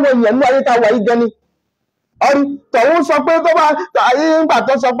sàṣàwọn èèyàn nínú ayé ìta wà yìí gan ni ọrí tọ̀hún sọ pé tó bá nígbà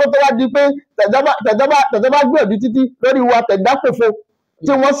tó sọ pé tó wá di pé tẹ̀jọba gbìyànjú títí lórí wa tẹ̀dá kòfo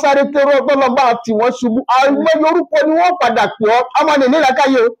tí wọ́n sáré kéré ọgbọ́nlọ́gbà tí wọ́n ṣubú àìmọye orúkọ ni wọ́n padà pè ọ́ ọmọ ní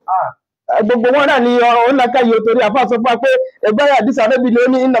nílàkàyè o gbogbo wọn náà ni ọ̀rọ̀ nílàkàyè o torí àfáà sọ fún wa pé ẹgbẹ́ àdìsá rẹ́bì ni ó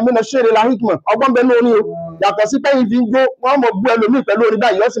ní iná mi náà ṣeré la hikmọ̀ ọgbọ́n bẹ́ẹ̀ ní orin o yàtọ̀ sí pẹ́yìn fi ń jó wọ́n mọ̀ bú ẹlòmíì pẹ̀lú orin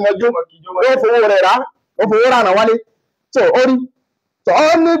báyìí ọ̀sìn mọ́ jó ó fowó rẹ̀ rà ó fowó rà náà wálé tó orí ó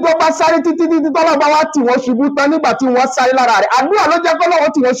ní gbọ́ bá sáré títí tọ́lọ́ bá wá tí wọ́n ṣubú tán nígbà tí wọ́n sáré lára rẹ̀ àdúrà ló jẹ́ kọ́lọ́wọ́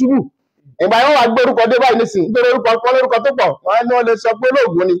tí wọ́n ṣubú ìgbà yẹn wà gbé orúkọ dé báyìí nísìnyí nítorí orúkọ tó pọ̀ wọ́n ní wọ́n lè sọ pé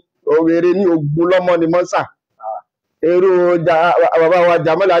olóògùn ni òwèrè ní ogun lọ́mọ ni mọ́sà èrò bàbá wa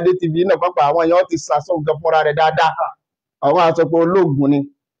Jamal Adé TV náà pápá àwọn èèyàn ti sàṣọ nǹkan fúnra rẹ̀ dáadáa àwọn àṣọ pé olóògùn ni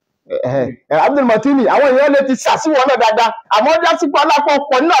Abdul Martini àwọn èèyàn lè ti sàṣìwọ̀n náà dáadáa àmọ́ dásìkò alápọ̀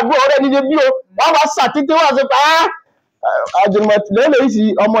pọ̀ nínú àgbò ọ̀rẹ́ níye bí o wọ́n wá sàtítí wọ́n sọ pé Abdul Martini lè ṣe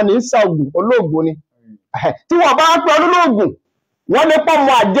ọmọ ní sàgùn olóògùn ni tí wọ́n bá pẹ́ olóògùn wọ́n lè pọ̀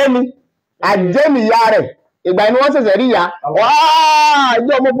mọ́ àjẹ́nìyá rẹ̀ ìgbà inú wọ́n ṣẹ̀ṣẹ̀ rí ìyá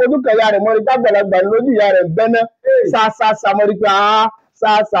ẹjọ́ ọmọ fojú kẹ̀yà rẹ̀ mọ́rí tágbàlagbà lójú ìyá rẹ̀ bẹ́ná sáàsáàsá mọ́rí pé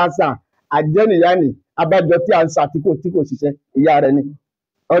sáàsáàsá àjẹ́nìyá ni abájọ tí a ń sa tí kò ṣiṣẹ́ ìyá rẹ̀ ni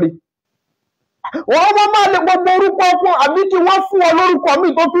ọrí wọ́n máa lè gbogbo orúkọ fún àbí kí wọ́n fún ọ lórúkọ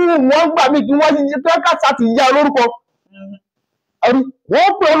míì tó tún wọ́n gbà míì kí wọ́n ṣe tó kàṣà ti yá olórúkọ ọrí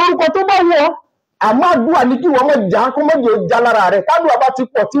wọ́n pè olórúkọ tó bá wọ̀ àmọ́ àdúrà ní kí wọ́n mọ̀ já kó mọ̀ jẹ́ já lára rẹ̀ kádùn àbá ti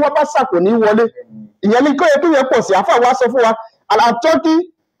pọ̀ tí wọ́n bá sàkò ní wọlé ìyẹn ní kóyè tó yẹ pọ̀ sí àfà wá sọ fún wa àtọ́kí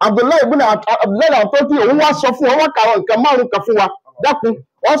Abdullahi ibn Abdullahi àtọ́kí òun wá sọ fún wa wọ́n kà àwọn nǹkan márùn kan fún wa dákun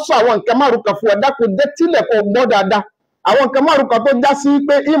wọ́n sọ àwọn nǹkan márùn kan fún wa dákun dé tílẹ̀ kó gbọ́ dáadáa àwọn nǹkan márùn kan tó já sí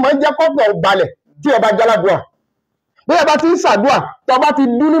pé ìmọ̀ ń jẹ́ kọ́kọ́ balẹ̀ tí ẹ bá jáládùá bí ẹ bá ti ń ṣàdúà tó bá ti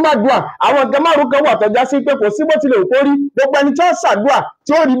dún ní màdúà àwọn nǹkan márùn kan wà tó já sí pé kò sí bó tilẹ̀ kó rí gbogbo ẹni tí ó ṣàdúà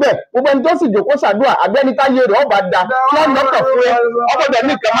tí ó rí bẹ́ẹ̀ gbogbo ẹni tó sì jòkó ṣàdúà àbẹ́ni táyé rẹ̀ ọba da tí wọ́n lọ́kọ̀ fún ẹ ọgbọ́dọ̀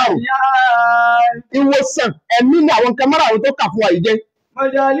ní nǹkan márùn ìwòsàn ẹ̀mí ni àwọn nǹkan márùn tó kà fún wa yìí jẹ́.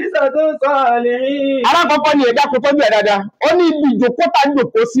 Majalisa tó salihin. Alákọ̀ọ́kọ́ ni ẹ̀dá kò tọ́jú ẹ̀ dáadáa. Ó ní ibi ìjòkó tá ń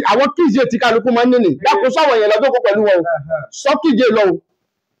jòkó sí àwọn kíje tí kálukú máa ń nínú. Dákun sọ̀rọ̀ yẹn lọ́jọ́ kó pẹ̀lú wọn o. Sọ kíje lọ o.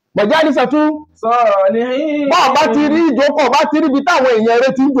 Majalisa tó salihin. Bọ́ọ̀ bá ti rí ìjókòó bá ti rí ibi táwọn èèyàn rẹ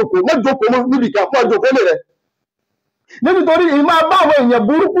ti ń jòkó. Mọ́ jòkó mọ́ níbi kan fún ọjọ́ kólé rẹ̀. Nítorí ìmọ̀ bá àwọn èèyàn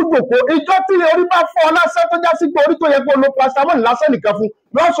burúkú jòkó. Ìjọ tí orí bá fọ́ lásán tó já sí pé orí tó yẹ kó lo paracetamol lásán nìkan fún.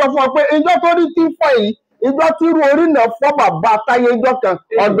 Lọ́ sọ fún ọ pé ìjọ tó rí tí ń fọ́ èyí. Ìjọ tí irú orí náà fọ́ bàbá táyé ìjọ kan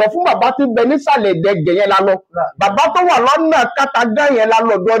ọ̀dọ̀ fún bàbá tí bẹ nísàlẹ̀ ìdẹ́gẹ̀ yẹn lálọ́ bàbá tó wà lọ́nà kátàgá yẹn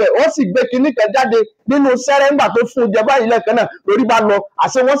lálọ́ ọ̀dọ̀ rẹ̀ ó sì gbé kinní kan jáde nínú sẹ́rẹ́ ńgbà tó fún un jẹ báyìí lẹ́ẹ̀kan náà lórí bá lọ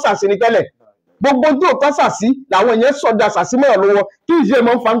àṣẹ wọ́n ṣàṣì ní tẹ́lẹ̀ gbogbo tí ò tán ṣàṣì làwọn èèyàn sọdà ṣàṣì mọ́ lọ́wọ́ kí ìṣe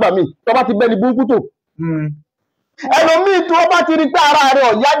mọ́ ń fa ń gbà mí tó bá ti bẹ́ni burúkú tó ẹlòmíì tí wọ́n bá ti rí pé ara rẹ̀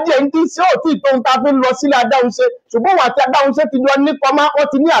ọ̀yá díẹ̀ ń tí sí òtí ìtòun ta fi ń lọ sílé adáhunṣe ṣùgbọ́n wọn àti adáhunṣe ti jọ nípa má wọ́n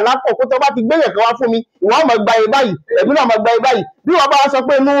ti ní àlápọ̀ kó tó bá ti gbéyẹ̀ kan wá fún mi ìwọ́n ọmọ gba ẹ báyìí ẹ̀mí náà ọmọ gba ẹ báyìí bí wọ́n bá wá sọ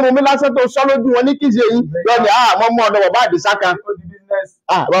pé inú run mi lásán tó sọ lójú wọn ní kíṣe yìí lọ́ọ̀ni àmọ́ mọ́ ọ̀dọ̀ bàbá àdìsá kan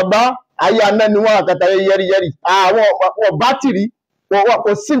bàbá ayé aná ni wọ́n àkàtà yẹ́rìyẹ́rì àwọn bátìrì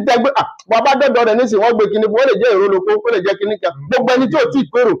kò sí tẹgbẹ́ bàbá dọ́dọ̀ rẹ̀ nísìnyí wọ́n gbé kinní fún ó lè jẹ́ èrò lóko ó lè jẹ́ kinní kan gbogbo ẹni tí ò tí ì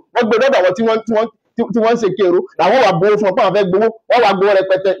pérò wọ́n gbé dọ́dọ̀ àwọn tí wọ́n ń ṣe kéèrò làwọn wà gbowó fún ọ fún àwọn fẹ́ gbowó wọ́n wà gbowó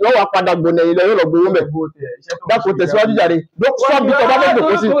rẹpẹtẹ wọ́n wà padà gbòòna ilẹ̀ yóò lọ gbowó mẹ́ dákun tẹ̀síwájú jàre sọ́ọ̀bì tó bá fẹ́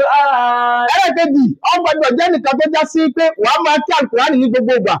jòkó sí. ẹlẹ́kejì ọgbọ́dọ̀ jẹ́ nìkan tó já sí pé wàá máa kí alukurani ní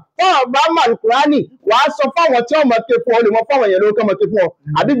gbogbo ìgbà fún ọba máa alukurani wàá sọ fáwọn tí wọ́n máa ké fún ọ lè mọ fáwọn yẹn lówó kọ́ máa ké fún ọ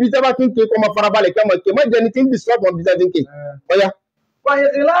àbí bí tẹ́ bá ti ń ké kọ́ máa farabalẹ̀ kọ́ máa ké má jẹ́ ni tí ń disturb wọn bí tẹ́ ti ń ké ọ̀ya.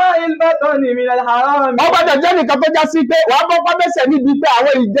 Ọba jẹ́ nìkan tó já sí pé wàá bọ́ pábẹ́sẹ̀ níbi pé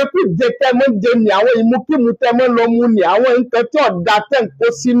àwọn ìjẹkújẹ tẹ́ mọ́ jẹ ni àwọn ìmúkímu tẹ́ mọ́ lọ mú ni àwọn nǹkan tí ọ̀dà tẹ́ ń kó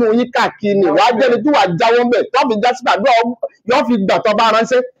sínú yín káàkiri ni wàá jẹ́ni tí wàá jáwọ́ bẹ̀ tó fi já sí àdúrà yóò fi gbà tó bá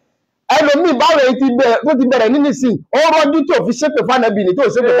ránṣẹ́. Ẹlòmíì báwo tó ti bẹ̀rẹ̀ nínú ìsìn ó rọ́jú tí ò fi ṣépè fánàbì ni tí ò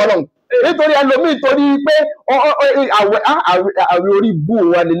ṣépè fọlọ́run nítorí ẹlòmíì torí pé àwẹ̀ orí bú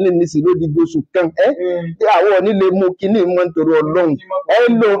wa lè ní sí ló di oṣù kan àwọn òní lè mú kíní mọ́ nítorí ọlọ́run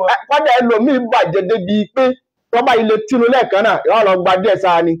kọ́dà ẹlòmíì bàjẹ́ débi pé tọ́ba ilé tínú lẹ́ẹ̀kan náà yóò lọ gba díẹ̀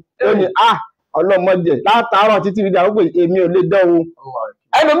sáà ni ó ní ọlọ́mọdé látàárọ̀ títí rí àwọn pé èmi ò lè dán o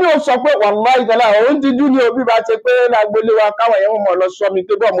ẹlòmíì ó sọ pé wàláhì ìtàlá òun ti dún ní òbí bá ṣe pé lágbélé wa káwọn èèyàn mọ̀ lọ sọ mi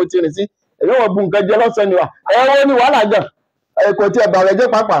pé bọ́ọ̀ mo ti rìn sí èmi wọn bu nǹkan jẹ lọ́sàn-án ni wa ẹ̀rọ ni wàhálà gan kò tí ẹ̀ bàrẹ̀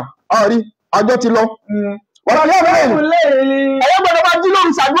jẹ́ pàápàá ọ̀rí ọjọ́ ti lọ. Ọ̀rọ̀ ẹ̀yẹ́ gbọ́dọ̀ bá jí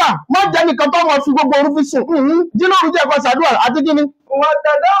lóru ṣàdúrà má jẹ́ nìkan tó mọ̀ fi gbogbo orú fi sùn jí lóru jẹ́ ẹ̀kọ́ ṣàdúrà àti kíni.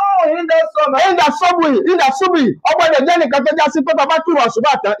 ìdá sọ́bù ọgbọ́dọ̀ jẹ́ nìkan tó já sí pé bàbá kírun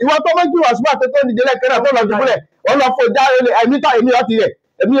àṣùbà tán ìwọ tó mọ́ kírun àṣùbà tó ní ìdílé kẹrẹ tó lọ dùbúlẹ̀ ó lọ fò já ẹ̀mí ká èmi ọtí rẹ̀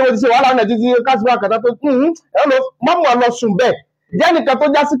èmi ò ti ṣe wàhálà náà títí kásùbà kàtà tó mọ́mọ́ lọ sùn bẹ́ẹ̀ jẹ́ nìkan tó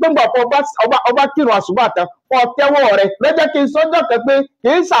já sí pé ọba kírun àṣùbà tán kọ tẹ́wọ́ rẹ̀ lọ́jọ́ kí n sọ́jọ́ kan pé kì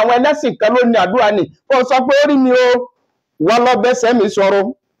í ṣàwọn ẹlẹ́sìn kan ló ní àdúrà ni kó sọ pé ó rí mi o wọ́n lọ bẹ́sẹ̀ mi sọ̀rọ̀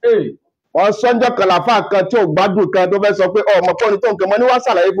wọ́n sọ́jọ́ kan làfà kan tí ò gbádùn kan tó fẹ́ sọ pé ọmọ kọ́ni tó nǹkan mọ́ ní wá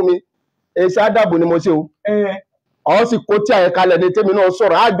ṣàlàyé fún mi èsì àdàbò ni mo ṣe o ọ̀hún sì kó tí àyẹ̀kalẹ̀ ní tèmi náà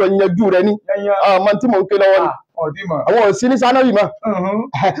sọ̀rọ̀ àjọ yanjú rẹ ní ọmọ tí mò ń ké lọ́wọ́ ni àwọn ò sí ní sanari mọ́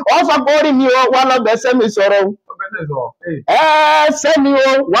wọ́n sọ pé ó rí mi o wọ́n lọ bẹ́sẹ̀ mi sọ̀rọ̀ ẹ̀ẹ́sẹ̀ mi o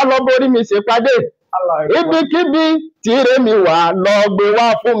wọ́n lọ borí mi ṣèpàdé ibikíbi tìrẹ mi wà lọ gbé wá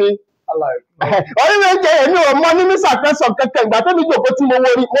fún mi. Orílẹ̀-èdè èmi ò mọ ní mísàkẹ́sọ̀ kẹ̀kẹ́ ìgbà tó ní jòkó tí mo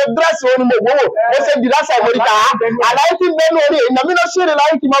wọrí mo dírẹ́sì orin mo gbówó mo ṣe dìrásà mo rí ká àlàyé tí bẹ́ẹ̀ lórí èèyàn mi ló ṣeré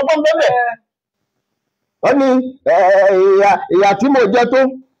láyé kí n máa gbọ́n bẹ́ẹ̀. Wọ́n ní ìyà tí mo jẹ tó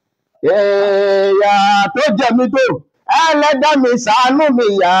ìyà tó jẹ mi tó ẹlẹ́dá mi ṣàánú mi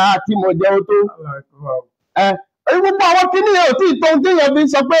ìyà tí mo jẹ tó. Gbogbo àwọn kíní yẹn ò tí ì tó ohun tí yẹn fi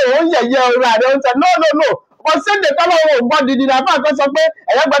sọ pé òun yẹ̀yẹ́ orí ààrẹ ń sẹ no wọ́n sédè tọ́lọ́wọ́ ògbọ́ dìdì náà fún àkọsọ pé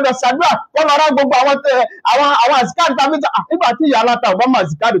ẹ̀yẹ́ gbọ́dọ̀ ṣàdúrà wọ́n lọ rá gbogbo àwọn àsìkáàdì tàbí nígbà tí ìyá aláta ọba máa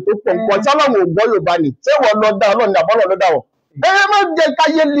àsìkáàdì tó pọ̀ nǹkan tí ọlọ́run ògbọ́ Yorùbá ni ṣé wọ́n lọ dá ọlọ́run àbọ́lọ́ ló dá wọ̀. Ẹ má jẹ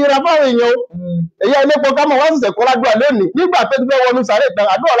káyé lera fáwọn èèyàn o èyí ẹlẹ́pọ̀ ká mọ̀ wọ́n sì sẹ̀kọ́ ládùúgbà lónìí nígbà tó ti fẹ́ wọnú sàré ìtàn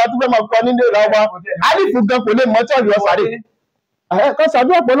àdúrà látú fẹ́ máa kọ nílé ìlà wa àrífù gan kò lè mọ́ tí ọ̀yọ́ sàré kọ́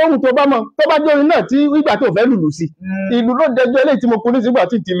sàdúrà pọ̀ lóhun tó bá mọ̀ tó bá jẹ́ orin náà tí ìgbà tó fẹ́ lùlù sí ìlú ló dẹjọ́ eléyìí tí mo kú ní sígbà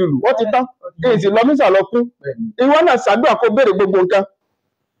tí ti lùlù wọ́n ti tán èyí sì lọ mísà lọ kún ìwọ náà sàdúrà kó béèrè gbogbo nǹkan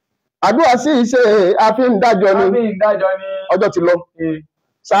àdúrà sí ìṣe àfihàndájọ́ ni ọjọ́ ti lọ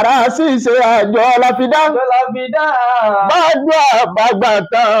sàrà sí ìṣe àjọ láfidá bàdúrà bàgbà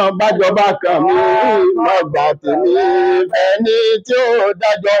tán bàjọba kan mi mọ̀gbà tèmi ẹni tí ó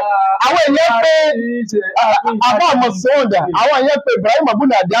dájọ́ àwọn èèyàn pé àbọ̀ ọmọ sọ́ọ̀dà àwọn èèyàn pé Ibrahim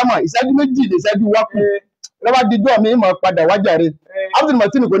abúlé àdámà ìṣẹ́jú méjì lè ṣẹ́jú wákù lọ́wọ́ dídọ́ mi mọ̀ padà wájà rẹ̀ Abdul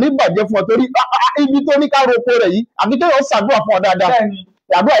Martin kò ní bàjẹ́ fún ọ torí ibi tó ní ká roko rẹ̀ yìí àfi kéèyàn ṣàdúrà fún ọ dáadáa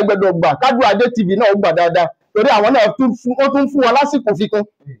àdúrà ìgbẹ́dọ̀ gbà kádùn adé TV náà ó gbà dáadáa torí àwọn náà ó tún fún wọn lásìkò fikún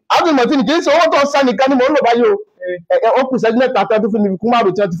Abdul Martin kì í ṣe owó tó sá nìkan ni mò ń lò báyìí o ó kù ṣẹ́jú mẹ́ta tó fún mi kún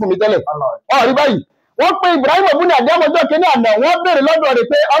márùn tí wọ́n ti fún mi tẹ́lẹ̀ ọ̀rí báyìí wọ́n pe Ibrahim abúlé àdámọ́jọ́ kínní àná wọ́n béèrè lọ́dọ̀ rẹ̀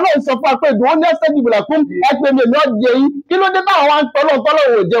pé Ọlọ́run sọ fún wa pé ìdùnnú ní ẹsẹ̀ jìbìlà kún ẹgbẹ́ mi èmi ọ̀jẹ̀ yìí kí ló dé táwọn wa ń tọ́lọ̀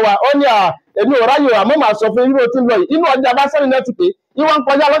ò jẹ wa ó ní èmi ò ráyè àmọ́ màá sọ fún irú tí ń lọ yìí inú ọjà bá sẹ́ni náà ti pé ìwọ̀n ń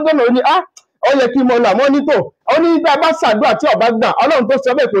kọjá lọ́jọ́ náà ó ní ó yẹ kí mo lọ àmọ́ nítò ó ní bí a bá ṣàdúrà tí ọba gbà Ọlọ́run tó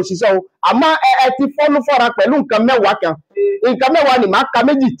sọ bẹ́ẹ̀ kò ṣiṣẹ́ o àmọ́ ẹ ti fọ́nú fọ́ra pẹ̀lú nǹkan mẹ́wàá kan nǹkan mẹ́wàá ni màá ka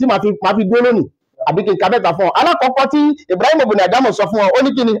méjì tí màá fi dúró lónìí àbí kí n ka mẹ́ta fún ọ alákọ̀ọ́kọ́ tí Ibrahim ibn Adam sọ fún ọ ó ní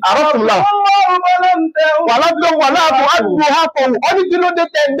kí ni àrọ́kùnlá wà lábẹ́ wà láàbò àdúgbò hápọ̀ ó ní kí ló dé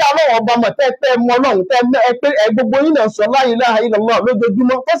tẹ́ dá ọlọ́wọ́ ọba mọ̀ tẹ́ mọ ọlọ́run tẹ́ pé gbogbo yín náà sọ la ilaha illallah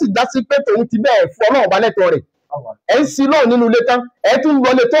lójoojúmọ́ tó sì já sí pé tòun ti bẹ́ẹ̀ fún ọlọ́run ọba lẹ́tọ̀ọ́ rẹ̀ ẹ̀ ń sin lóhùn nínú ilé tán ẹ̀ tún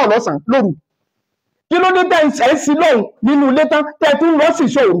lọ lé tán lọ́sàn lóru kí ló dé tẹ́ ẹ̀ ń sin lóhùn nínú ilé tán tẹ́ tún lọ sí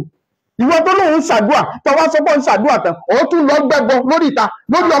ìṣòro ìwọ tó lóun ń ṣàdúà tọwọ́ sọ́pọ̀ ń ṣàdúà tán òun tún lọ gbẹ́gbọ́ lórí ìta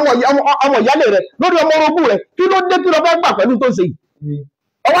lórí ọmọ ìyálé rẹ̀ lórí ọmọ orogún rẹ̀ kí ló dé kí ló fẹ́ gbà pẹ̀lú tó ṣe yìí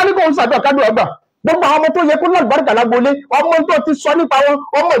ọwọ́ ní kò ń ṣàdúà kádùn ọgbà gbogbo àwọn ọmọ tó yẹ kó lálùbáríkà lágbolé ọmọ tó ti sọ nípa wọn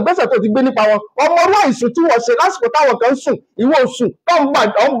ọmọ ìgbésẹ̀ tó ti gbé nípa wọn ọmọ orú àìsùn tí wọ́n ṣe lásìkò táwọn kan sùn ìwọ sùn tó ń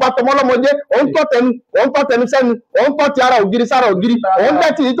ba tọmọ lọ́mọdé òun tọ́ tẹnu sẹ́nu òun tọ́ ti ara ògiri sára ògiri òun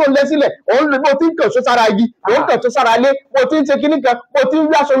dẹ́tì yìí tó ń lé sílẹ̀ òun lè bó ti ń kẹ̀sọ́ sára igi òun kẹ̀sọ́ sára ilé bó ti ń ṣe kíní kan bó ti ń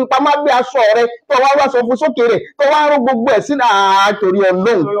rí aṣọ ipa má gbé aṣọ rẹ tó wá wá aṣọ fún sókè rẹ tó wá rún gbogbo ẹ̀ sí àtòrí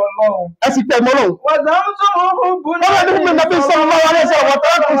Ọlọ́run ẹ sì tẹ̀ mọ́ lọ́hùn.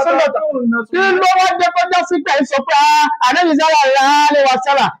 wá jẹ́ kọjá sí pé ń sọ pé ànábì sallallahu alaihi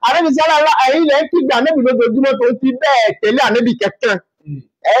wasallam ànábì sallallahu ilẹ̀ ń kígbà ànábì lójoojúmọ́ tó ti bẹ́ẹ̀ tẹ̀lé ànábì kẹ̀kẹ́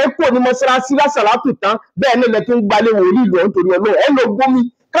ẹ̀ kò ní mọ́sálásí lásàlátù tán bẹ́ẹ̀ ní ilẹ̀ tó ń gbalẹ̀ wòlíì lọ nítorí Ọlọ́run ẹ̀ lọ gómi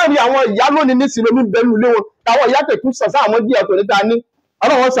káàrí àwọn ìyá lónìí ní sinmi bẹ́ẹ̀lú ilé wọn táwọn ìyá tẹ̀kú sàṣà àwọn díẹ̀ tó níta ní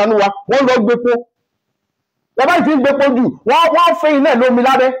Ọlọ́run ṣàánú wa wọ́n lọ gbépo bàbá ìfi gbépo jù wọ́n fẹ́ iná lómi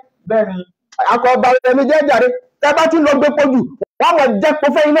lábẹ́ bẹ́ẹ̀ni akọ̀ọ̀bà ẹ̀mí jẹ́ jàre tẹ́ bá ti lọ gbépo jù wọ́n mọ̀ jẹ́ kó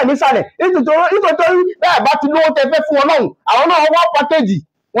fẹ́ iná nísàlẹ̀ nítorí bẹ́ẹ̀ bá ti lówó tẹ fẹ́ fún Ọlọ́run àwọn náà wọ́n pàkéjì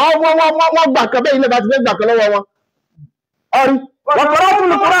wọ́n gbà kan bẹ́ẹ̀ ilé bá ti fẹ́ gbà kan lọ́wọ́ wọn. ọ̀rí wọ́n kọ́ra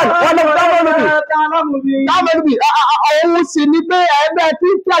fún Quran wọ́n lọ dámọ̀ níbi òun sì ní pé ẹgbẹ́ tí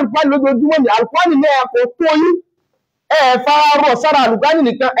kí àlùfáà lójoojúmọ́ ní àlùfáà ní ẹ̀kọ́ tó yín fara rọ̀ sára àlùfáà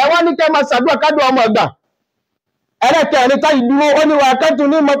nìkan ẹ wá ní kẹ́ máa ṣàdúrà kádùn ọmọ ẹgbà ẹlẹ́kẹ̀ẹ́ni táyì dúró ó ní wà kẹ́tù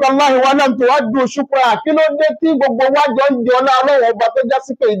ní mọ́tàláhì wà náà tó wá dùn ṣùkúrà kí ló dé tí gbogbo wájọ ń jẹ ọlá Ọlọ́run ọba tó já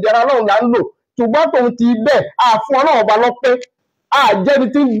sí pé ìdẹ̀ra Ọlọ́run là ń lò ṣùgbọ́n tòun ti bẹ́ẹ̀ àfún Ọlọ́run ọba lọ́pẹ́ àjẹni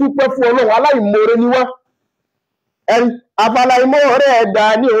tí ń dúpẹ́ fún Ọlọ́run aláìmoore ni wá ẹni afalaimóore ẹ̀dá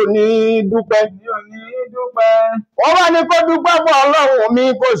ní òní dúpẹ́ wọ́n wá ní kó dúpẹ́ fún Ọlọ́run mi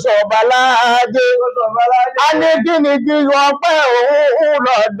kò sọ baládé a ní kí ni kí ọpẹ́ òun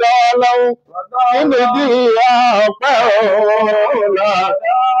lọ́dọ̀ Ọlọ́run kí ni kí ọpẹ́ òun lọ́dọ̀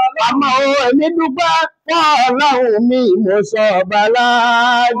àmọ́ èmi dúpẹ́ fún Ọlọ́run mi mo sọ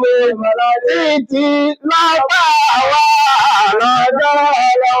baládé títí lọ́pẹ́ àwa lọ́dọ̀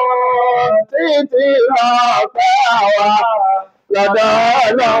Ọlọ́run títí lọ́pẹ́ àwa lọ́dọ̀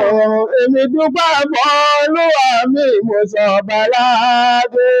Ọlọ́run èmi dúpẹ́ fún Olúwa mi mo sọ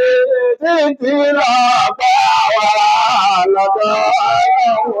baládé títí lọ́pẹ́ àwa lọ́dọ̀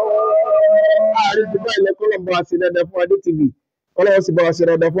Ọlọ́run. ààrẹ ti bá ilẹ̀ kọ́lọ̀ bá wa ṣe dandan fún Adé TV Ọlọ́run sì bá wa ṣe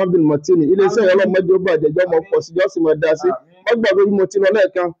dandan fún Abdul Martini iléeṣẹ́ ọlọ́mọdé ó bàjẹ́ jọ́ mọ́ pọ̀ sí jọ́ sì mọ́ dá sí wọ́n gbàgbé bí mo ti lọ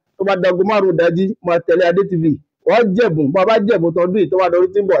lẹ́ẹ̀kan tó bá dago 5 dájí máa tẹ̀lé Adé TV wọ́n jẹ̀bùn bàbá jẹ̀bùn tọdún yìí tó wà lórí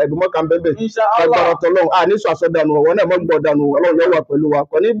tí ń bọ̀ ẹ̀bùn mọ́ka ń bẹ́ẹ̀ agbára tọlọ́run ní sọ àsọdànù ọ̀wọ́ náà mọ́gbọ́ dànù Ọlọ́run yóò wà pẹ̀lú wa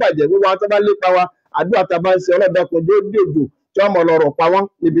kò ní bàjẹ́ gbogbo àwọn tó bá lépa wa àdúrà tá a bá ń ṣe ọlọ́dàkùn jó dé òjò tí wọ́n mọ̀ lọ́rọ̀ pa wọ́n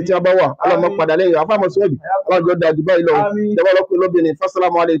níbi tí wọ́n bá wà ọlọ́mọ padà lẹ́yìn afáàmọ́ sọ́ọ̀dì Ọlọ́run jọ dájú báyìí lọ jẹ́wọ́ lọ́kùnrin lóbìnrin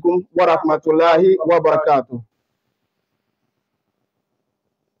fassalamu alaikum wa rahmatullahi wa barakatuh.